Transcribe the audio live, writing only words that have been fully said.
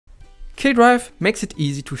kDrive makes it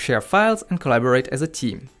easy to share files and collaborate as a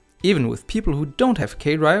team, even with people who don't have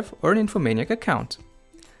kDrive or an Infomaniac account.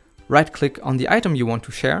 Right-click on the item you want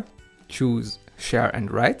to share, choose Share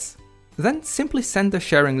and Rights, then simply send the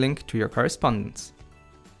sharing link to your correspondence.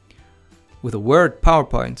 With a Word,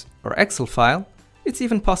 PowerPoint or Excel file, it's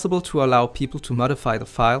even possible to allow people to modify the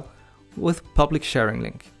file with public sharing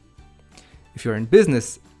link. If you're in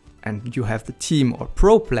business and you have the Team or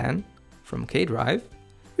Pro plan from kDrive,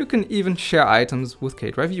 you can even share items with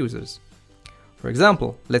kDrive users. For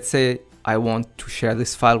example, let's say I want to share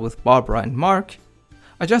this file with Barbara and Mark.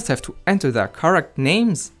 I just have to enter their correct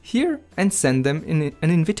names here and send them an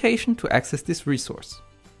invitation to access this resource.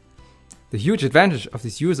 The huge advantage of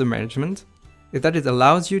this user management is that it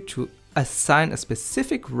allows you to assign a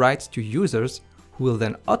specific right to users who will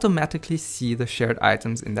then automatically see the shared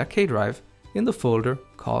items in their kDrive in the folder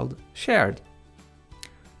called Shared.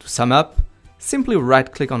 To sum up, simply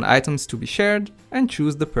right-click on items to be shared and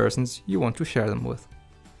choose the persons you want to share them with.